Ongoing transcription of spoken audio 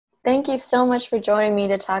Thank you so much for joining me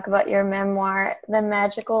to talk about your memoir, The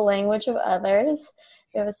Magical Language of Others.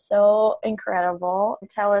 It was so incredible.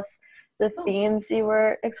 Tell us the Oh, themes you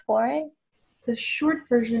were exploring. the short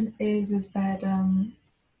version is that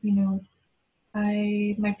you know,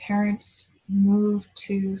 I my parents moved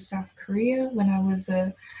to South Korea when I was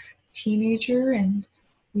a teenager, and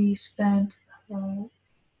we spent uh,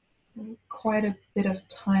 quite a bit of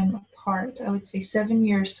time apart. I would say 7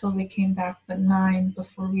 years till they came back, but 9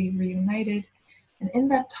 before we reunited. And in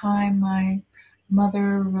that time, my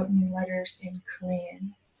mother wrote me letters in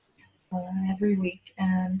Korean every week,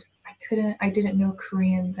 and I didn't know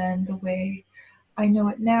Korean then the way I know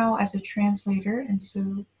it now as a translator, and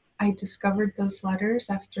so I discovered those letters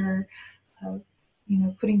after, uh,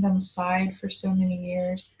 putting them aside for so many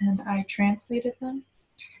years, and I translated them.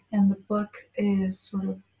 And the book is sort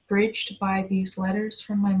of bridged by these letters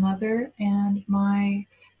from my mother and my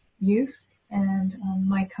youth and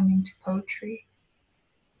my coming to poetry.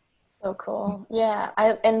 So cool. Yeah,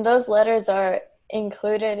 and those letters are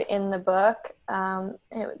included in the book.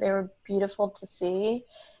 They were beautiful to see.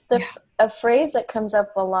 Yeah, A phrase that comes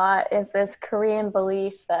up a lot is this Korean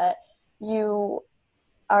belief that you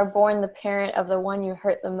are born the parent of the one you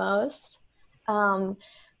hurt the most. Um,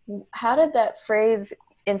 how did that phrase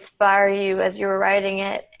inspire you as you were writing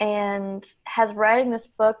it? And has writing this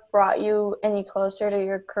book brought you any closer to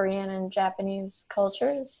your Korean and Japanese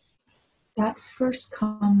cultures? that first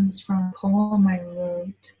comes from a poem I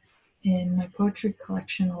wrote in my poetry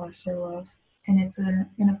collection, A Lesser Love, and it's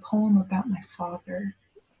in a poem about my father.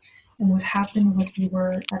 And what happened was we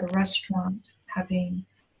were at a restaurant having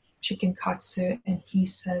chicken katsu, and he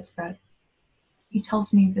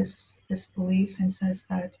tells me this belief and says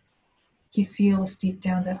that he feels deep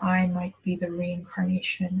down that I might be the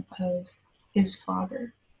reincarnation of his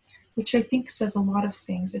father, which I think says a lot of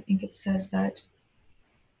things. I think it says that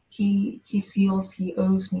he feels he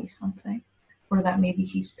owes me something, or that maybe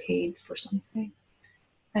he's paid for something.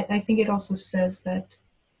 I think it also says that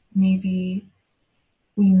maybe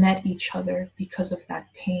we met each other because of that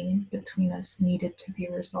pain between us needed to be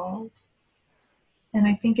resolved. And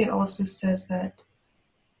I think it says that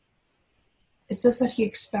he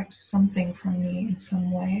expects something from me in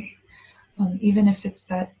some way, even if it's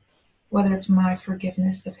that, whether it's my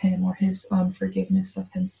forgiveness of him or his own forgiveness of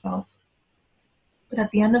himself. But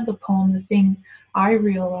at the end of the poem, the thing I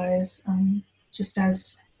realize, just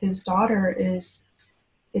as his daughter, is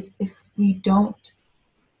if we don't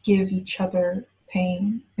give each other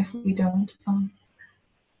pain, if we don't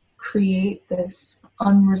create this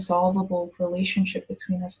unresolvable relationship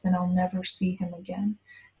between us, then I'll never see him again.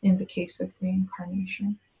 In the case of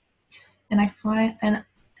reincarnation, and I find and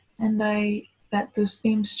I that those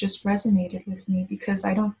themes just resonated with me because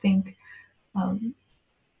um,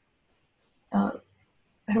 uh,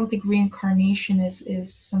 I don't think reincarnation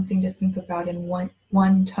is something to think about in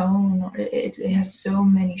one tone. Or it has so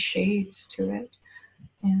many shades to it,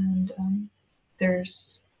 and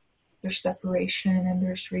there's there's separation and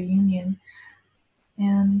there's reunion,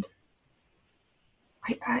 and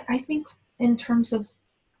I think in terms of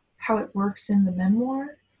how it works in the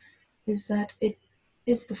memoir is that it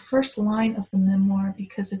is the first line of the memoir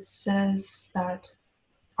because it says that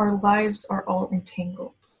our lives are all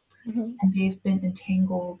entangled, Mm-hmm. and they've been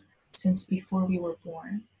entangled since before we were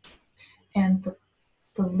born. And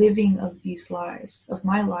the living of these lives, of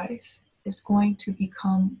my life, is going to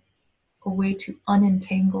become a way to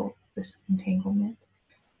unentangle this entanglement.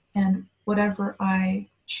 And whatever I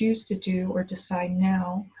choose to do or decide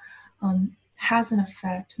now has an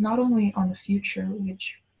effect not only on the future,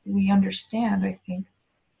 which we understand, I think,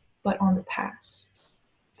 but on the past.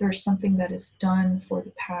 There's something that is done for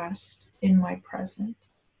the past in my present.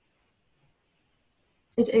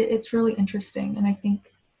 It's really interesting. And I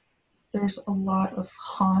think there's a lot of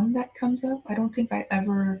Han that comes up. I don't think I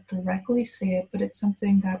ever directly say it, but it's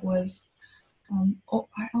something that was,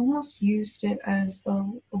 I almost used it as a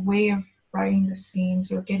way of writing the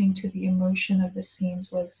scenes or getting to the emotion of the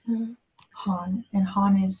scenes was Mm-hmm. Han. And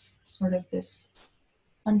Han is sort of this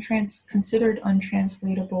considered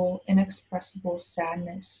untranslatable, inexpressible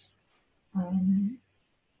sadness. Um,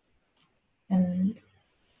 and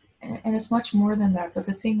and it's much more than that. But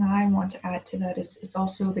the thing I want to add to that is it's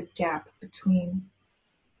also the gap between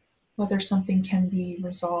whether something can be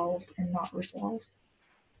resolved and not resolved.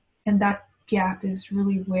 And that gap is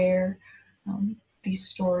really where these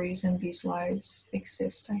stories and these lives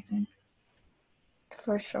exist, I think.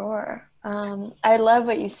 For sure. I love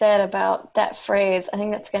what you said about that phrase. I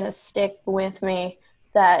think that's going to stick with me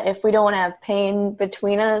that if we don't want to have pain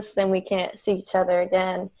between us, then we can't see each other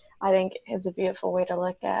again. I think is a beautiful way to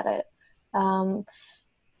look at it. Um,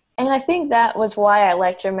 And I think that was why I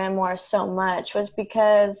liked your memoir so much, was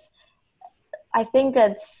because I think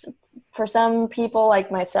that's, for some people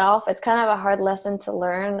like myself, it's kind of a hard lesson to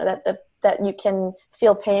learn, that you can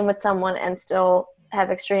feel pain with someone and still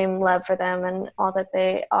have extreme love for them and all that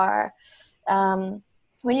they are. Um,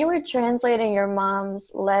 when you were translating your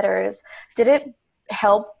mom's letters, did it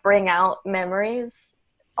help bring out memories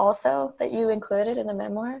also that you included in the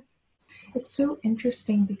memoir? It's so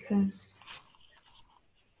interesting because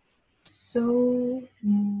so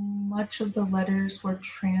much of the letters were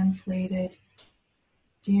translated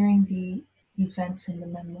during the events in the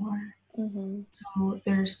memoir. Mm-hmm. So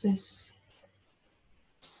there's this,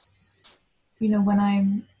 when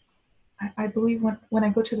I believe when I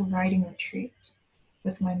go to the writing retreat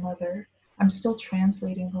with my mother, I'm still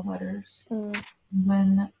translating the letters. Mm.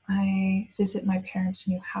 When I visit my parents'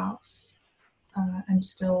 new house, I'm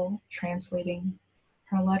still translating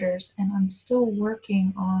her letters, and I'm still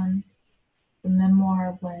working on the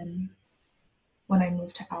memoir when I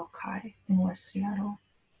moved to Alki in West Seattle.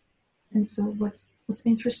 And so what's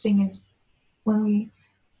interesting is when we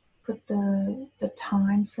put the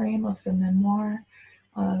time frame of the memoir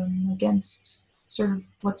against sort of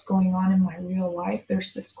what's going on in my real life,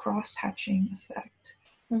 there's this cross hatching effect.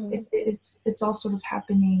 Mm-hmm. It's all sort of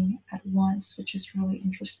happening at once, which is really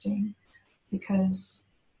interesting because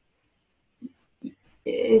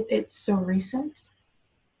it's so recent,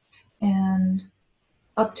 and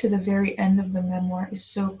up to the very end of the memoir is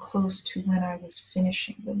so close to when I was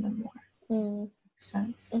finishing the memoir. Mm-hmm. Makes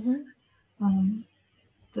sense. Mm-hmm. Um,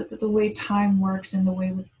 the way time works and the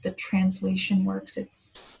way the translation works,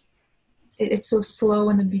 it's so slow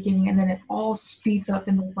in the beginning, and then it all speeds up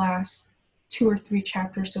in the last 2 or 3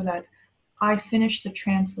 chapters, so that I finish the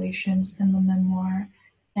translations in the memoir,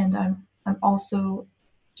 and I'm also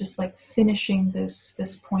just like finishing this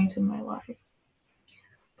point in my life.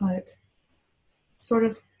 But sort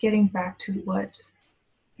of getting back to what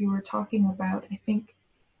you were talking about, I think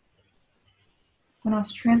when I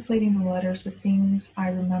was translating the letters, the things I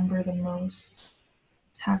remember the most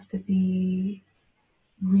have to be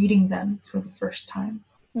reading them for the first time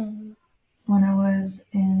Mm-hmm. when I was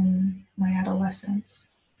in my adolescence.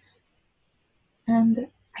 And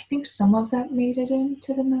I think some of that made it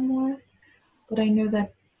into the memoir, but I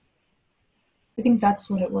think that's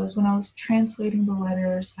what it was. When I was translating the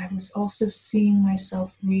letters, I was also seeing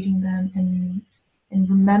myself reading them and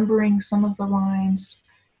remembering some of the lines.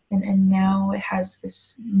 And now it has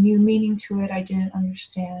this new meaning to it I didn't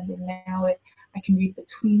understand. And now I can read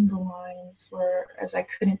between the lines, whereas I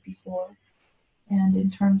couldn't before. And in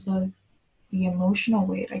terms of the emotional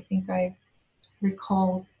weight, I think I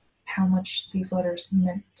recall how much these letters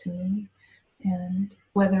meant to me, and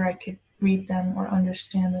whether I could read them or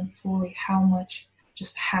understand them fully, how much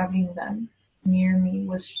just having them near me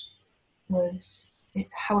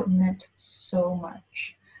how it meant so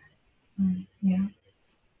much. Yeah.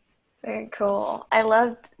 Very cool. I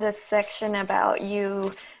loved this section about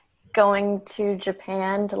you going to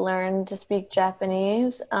Japan to learn to speak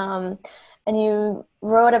Japanese. And you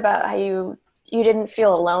wrote about how you didn't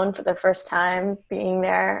feel alone for the first time being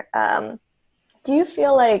there. Do you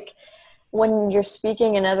feel like when you're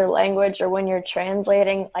speaking another language or when you're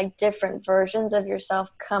translating, like different versions of yourself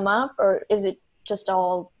come up, or is it just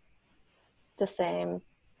all the same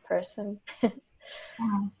person?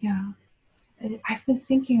 Wow. Yeah. I've been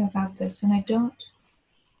thinking about this, and I think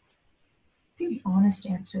the honest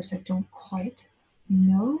answer is I don't quite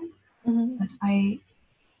know. Mm-hmm.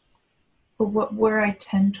 But where I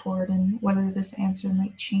tend toward, and whether this answer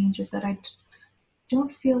might change, is that I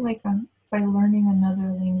don't feel like by learning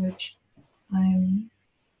another language, I'm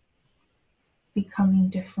becoming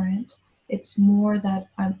different. It's more that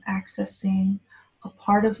I'm accessing a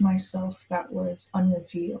part of myself that was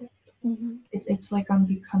unrevealed. Mm-hmm. It's like I'm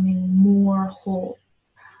becoming more whole.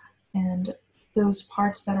 And those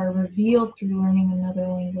parts that are revealed through learning another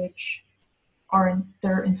language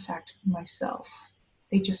they're in fact myself.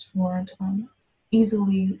 They just weren't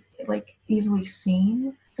easily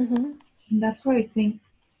seen. Mm-hmm. And that's why I think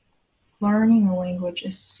learning a language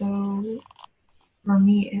is so, for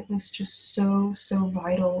me, it was just so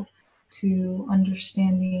vital to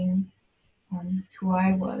understanding who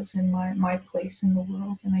I was and my place in the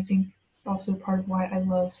world. And I think it's also part of why I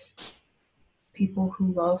love people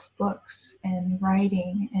who love books and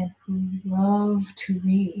writing and who love to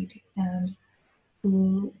read and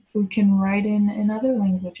who can write in other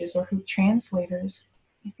languages, or who translators.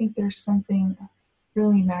 I think there's something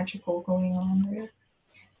really magical going on there.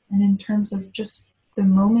 And in terms of just the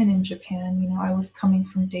moment in Japan, I was coming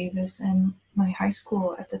from Davis, and my high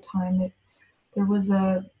school at the time, there was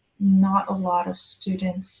not a lot of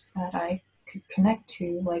students that I could connect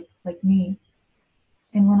to like me.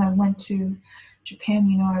 And when I went to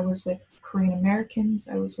Japan, I was with Korean Americans,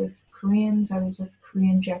 I was with Koreans, I was with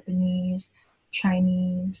Korean Japanese,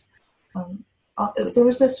 Chinese. Um, there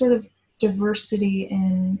was a sort of diversity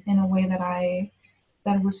in a way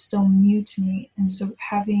that was still new to me. And so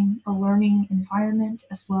having a learning environment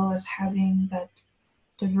as well as having that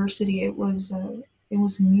diversity, it was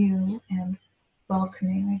new and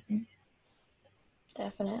welcoming, I think.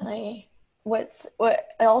 Definitely. What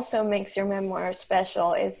also makes your memoir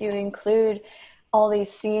special is you include all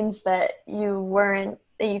these scenes that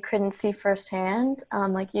you couldn't see firsthand.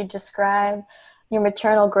 Like you describe your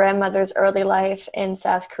maternal grandmother's early life in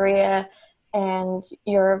South Korea and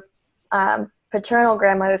your paternal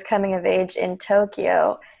grandmother's coming of age in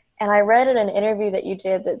Tokyo. And I read in an interview that you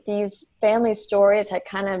did that these family stories had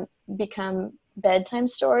kind of become bedtime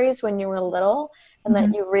stories when you were little, and that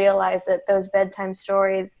Mm-hmm. you realize that those bedtime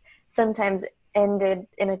stories sometimes ended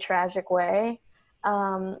in a tragic way.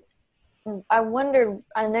 Um, I wondered,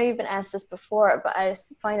 I know you've been asked this before, but I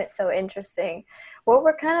just find it so interesting. What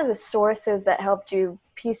were kind of the sources that helped you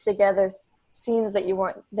piece together scenes that you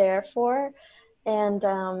weren't there for? And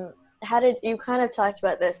how did you kind of talked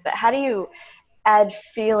about this, but how do you add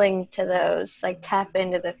feeling to those, like tap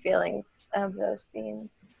into the feelings of those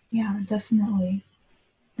scenes? Yeah, definitely.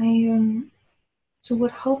 I So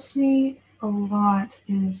what helps me a lot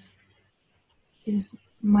is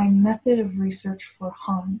my method of research for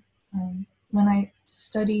Han. When I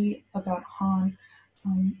study about Han,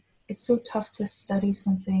 it's so tough to study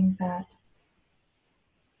something that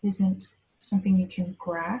isn't something you can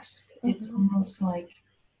grasp. It's Mm-hmm. almost like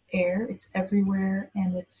air. It's everywhere,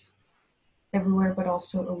 and it's everywhere, but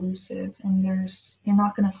also elusive. And you're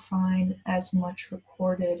not going to find as much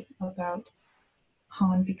recorded about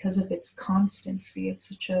Han because of its constancy. It's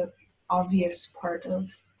such a obvious part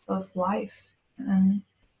of life. And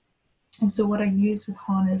so what I use with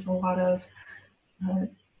Han is a lot of uh,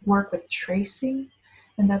 work with tracing,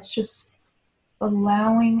 and that's just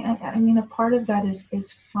allowing. I mean, a part of that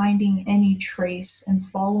is finding any trace and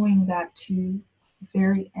following that to the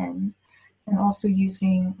very end, and also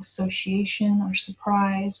using association or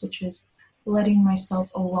surprise, which is letting myself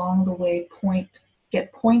along the way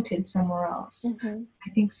get pointed somewhere else. Mm-hmm. I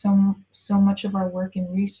think so much of our work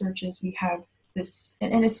and research is we have this,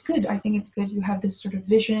 and it's good. I think it's good. You have this sort of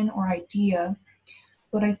vision or idea,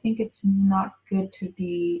 but I think it's not good to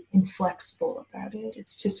be inflexible about it.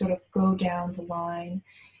 It's to sort of go down the line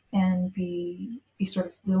and be sort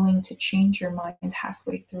of willing to change your mind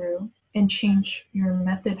halfway through and change your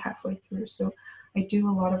method halfway through. So I do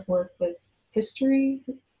a lot of work with history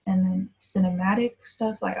and then cinematic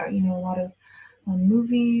stuff, like a lot of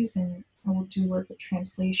movies, and I will do work with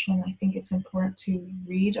translation. I think it's important to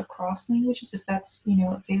read across languages if that's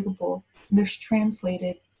available. There's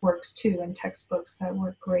translated works too and textbooks that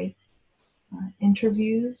work great.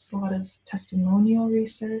 Interviews, a lot of testimonial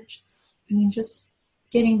research. I mean, just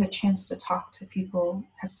getting the chance to talk to people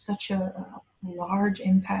has such a large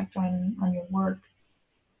impact on your work.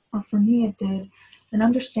 Or for me, it did, and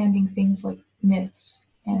understanding things like myths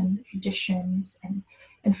and traditions and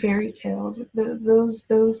fairy tales.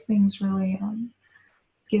 Those things really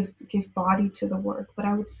give body to the work. But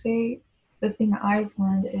I would say the thing I've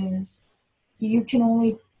learned is you can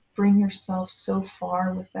only bring yourself so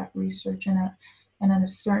far with that research, and at a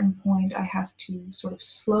certain point, I have to sort of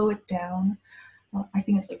slow it down. I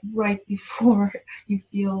think it's like right before you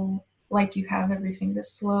feel like you have everything, to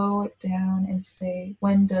slow it down and say,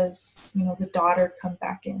 when does the daughter come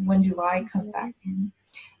back in? When do I come Mm-hmm. back in?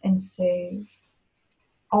 And say,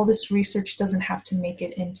 all this research doesn't have to make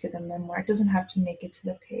it into the memoir. It doesn't have to make it to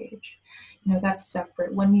the page. That's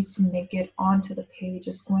separate. What needs to make it onto the page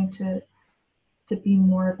is going to be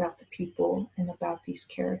more about the people and about these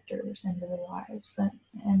characters and their lives.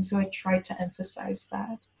 And so I tried to emphasize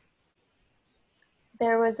that.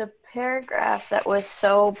 There was a paragraph that was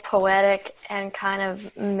so poetic and kind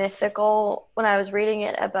of mythical when I was reading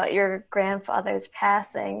it about your grandfather's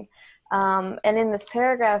passing. And in this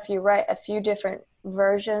paragraph, you write a few different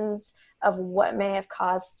versions of what may have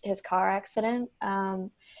caused his car accident.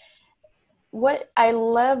 What I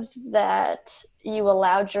loved that you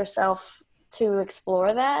allowed yourself to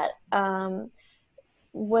explore that.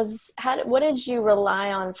 What did you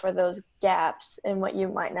rely on for those gaps in what you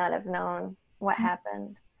might not have known what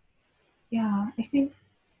happened? Yeah, I think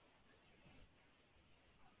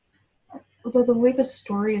the way the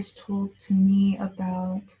story is told to me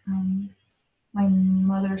about my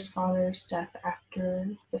mother's father's death after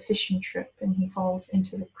the fishing trip and he falls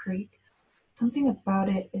into the creek, something about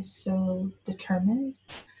it is so determined.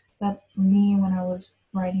 that for me, when I was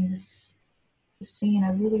writing this scene,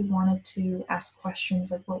 I really wanted to ask questions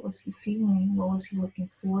like, what was he feeling? What was he looking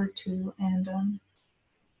forward to? And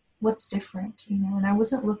what's different, you know? And I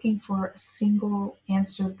wasn't looking for a single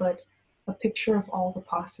answer, but a picture of all the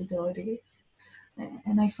possibilities.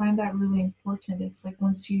 And I find that really important. It's like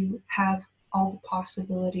once you have all the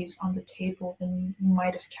possibilities on the table, then you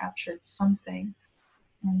might have captured something.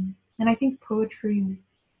 And I think poetry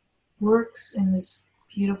works in this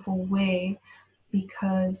beautiful way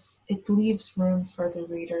because it leaves room for the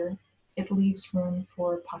reader. It leaves room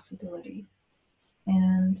for possibility.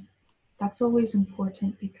 And that's always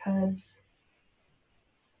important because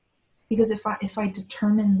if I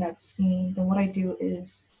determine that scene, then what I do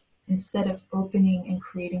is instead of opening and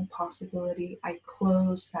creating possibility, I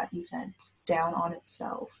close that event down on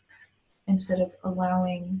itself instead of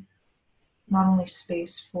allowing not only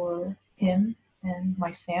space for him and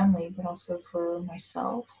my family, but also for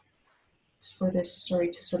myself, for this story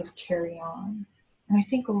to sort of carry on. And I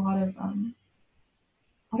think a lot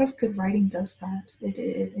of good writing does that.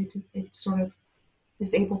 It sort of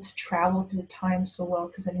is able to travel through time so well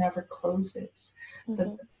because it never closes. The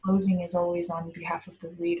Mm-hmm. closing is always on behalf of the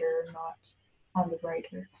reader, not on the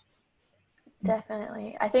writer.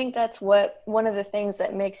 Definitely. I think that's what one of the things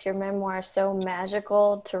that makes your memoir so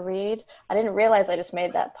magical to read. I didn't realize I just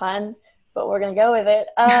made that pun, but we're going to go with it.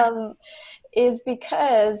 Is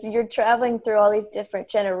because you're traveling through all these different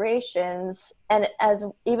generations, and as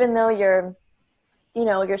even though you're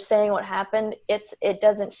saying what happened, it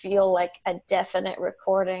doesn't feel like a definite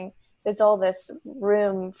recording. There's all this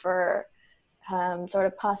room for sort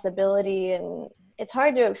of possibility, and it's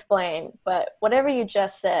hard to explain, but whatever you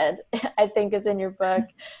just said I think is in your book,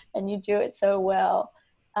 and you do it so well.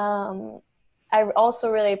 um, I also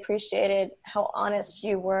really appreciated how honest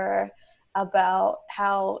you were about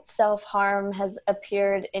how self-harm has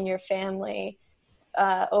appeared in your family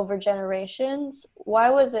over generations. Why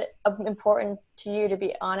was it important to you to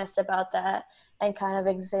be honest about that and kind of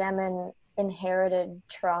examine inherited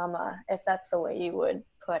trauma, if that's the way you would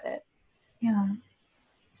put it? Yeah.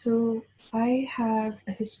 So I have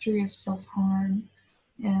a history of self harm,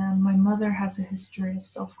 and my mother has a history of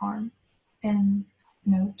self harm, and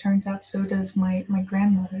it turns out so does my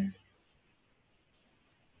grandmother.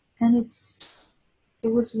 And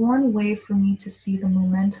it was one way for me to see the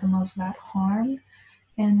momentum of that harm,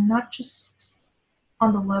 and not just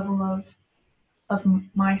on the level of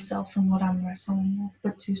myself and what I'm wrestling with,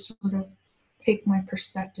 but to sort of take my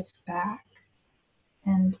perspective back.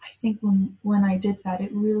 And I think when I did that,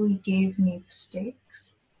 it really gave me the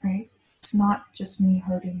stakes, right? It's not just me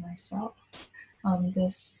hurting myself.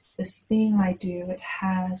 This thing I do, it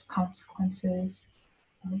has consequences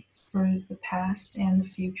for the past and the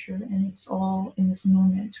future, and it's all in this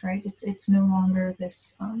moment, right? It's no longer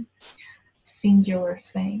this singular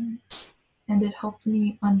thing, and it helped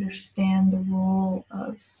me understand the role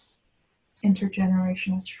of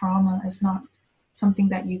intergenerational trauma as not something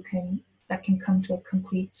that can come to a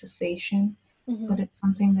complete cessation, Mm-hmm. but it's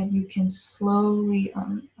something that you can slowly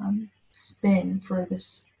spin for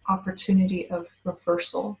this opportunity of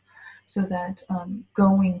reversal, so that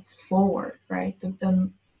going forward, right, the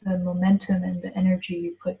momentum and the energy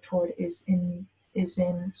you put toward is in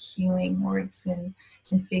healing, or it's in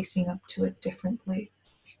facing up to it differently,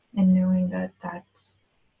 and knowing that the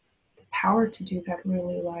power to do that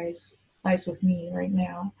really lies with me right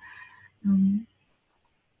now. Um,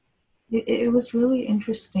 it was really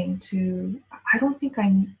interesting to. I don't think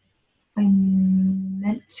I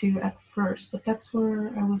meant to at first, but that's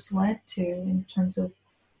where I was led to in terms of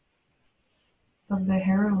the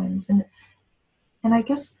heroines, and I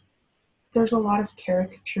guess there's a lot of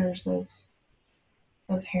caricatures of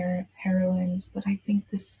heroines, but I think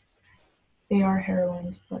this they are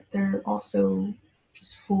heroines, but they're also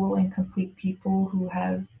just full and complete people who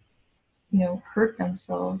have hurt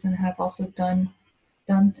themselves and have also done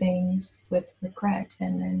things with regret,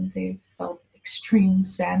 and then they've felt extreme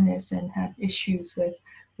sadness and had issues with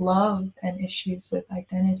love and issues with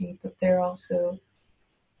identity, but they're also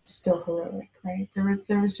still heroic, right?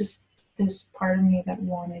 There was just this part of me that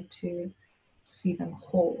wanted to see them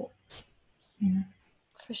whole. Yeah.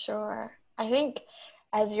 For sure. I think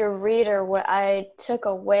as your reader, what I took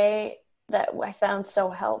away that I found so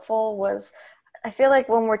helpful was I feel like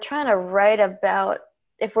when we're trying to write about,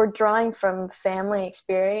 if we're drawing from family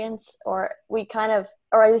experience, or we kind of,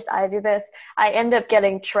 or at least I do this, I end up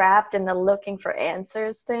getting trapped in the looking for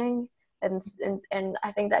answers thing. And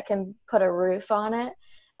I think that can put a roof on it.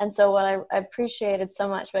 And so what I appreciated so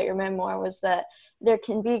much about your memoir was that there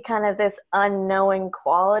can be kind of this unknowing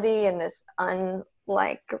quality and this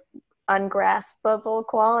like ungraspable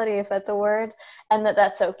quality, if that's a word, and that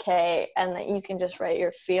that's okay, and that you can just write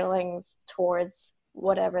your feelings towards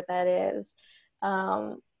whatever that is,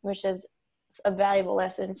 which is a valuable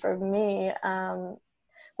lesson for me.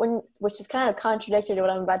 Which is kind of contradictory to what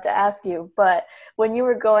I'm about to ask you, but when you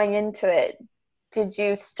were going into it, did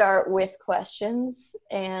you start with questions,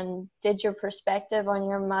 and did your perspective on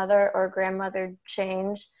your mother or grandmother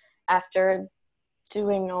change after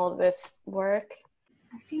doing all this work?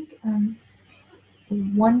 I think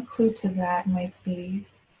one clue to that might be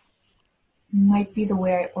the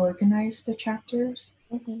way I organize the chapters.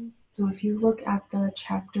 Mm-hmm. So if you look at the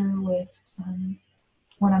chapter with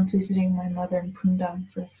when I'm visiting my mother in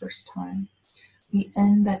Pundam for the first time, we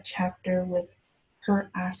end that chapter with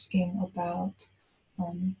her asking about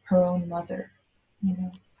her own mother, you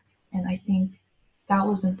know. And I think that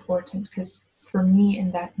was important because for me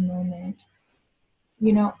in that moment,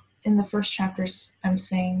 you know, in the first chapters, I'm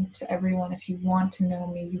saying to everyone, if you want to know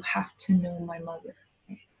me, you have to know my mother.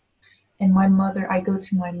 Right? And my mother, I go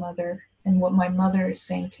to my mother, and what my mother is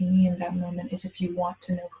saying to me in that moment is, if you want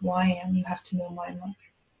to know who I am, you have to know my mother.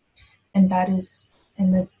 And that is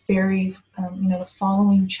in the very, the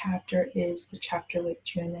following chapter is the chapter with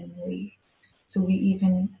Jun and Lee. So we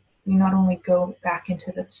not only go back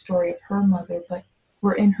into the story of her mother, but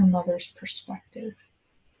we're in her mother's perspective.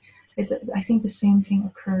 I think the same thing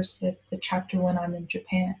occurs with the chapter when I'm in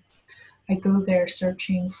Japan. I go there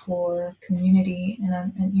searching for community,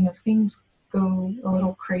 and things go a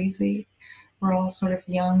little crazy. We're all sort of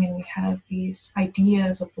young, and we have these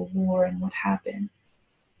ideas of the war and what happened.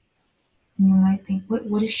 And you might think,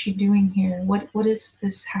 what is she doing here? What does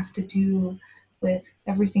this have to do with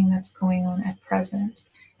everything that's going on at present?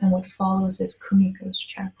 And what follows is Kumiko's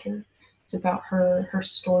chapter. It's about her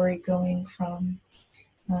story going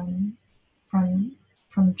um, from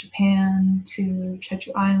from Japan to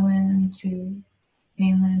Jeju Island to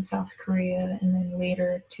mainland South Korea, and then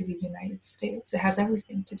later to the United States. It has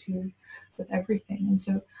everything to do with everything. And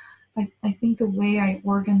so I think the way I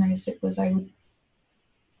organized it was I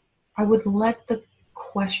would let the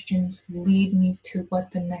questions lead me to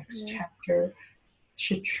what the next Yeah. chapter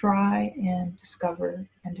should try and discover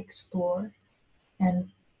and explore. And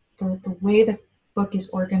the way the book is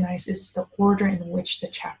organized is the order in which the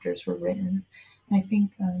chapters were written. And I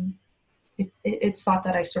think it's thought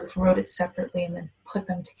that I sort of wrote it separately and then put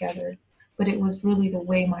them together. But it was really the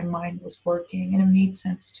way my mind was working, and it made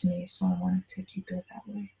sense to me, so I wanted to keep it that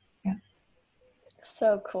way. Yeah.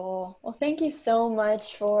 So cool. Well, thank you so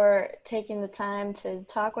much for taking the time to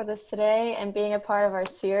talk with us today and being a part of our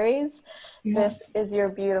series. Yeah. This is your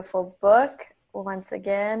beautiful book. Once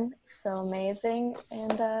again, so amazing.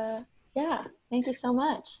 And yeah, thank you so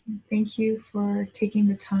much. Thank you for taking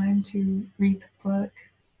the time to read the book,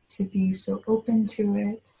 to be so open to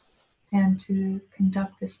it, and to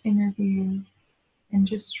conduct this interview, and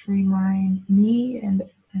just remind me and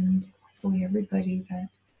hopefully everybody that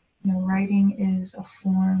writing is a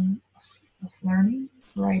form of learning.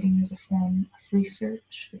 Writing is a form of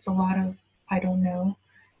research. It's a lot of I don't know,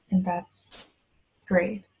 and that's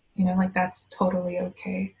great. Like that's totally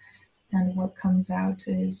okay. And what comes out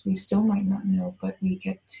is we still might not know, but we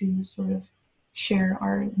get to sort of share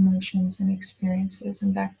our emotions and experiences,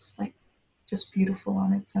 and that's like just beautiful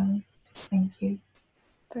on its own. So thank you.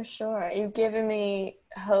 For sure. You've given me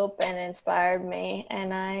hope and inspired me,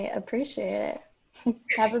 and I appreciate it.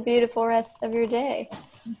 Have a beautiful rest of your day.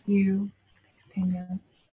 Thank you. Thanks, Danielle.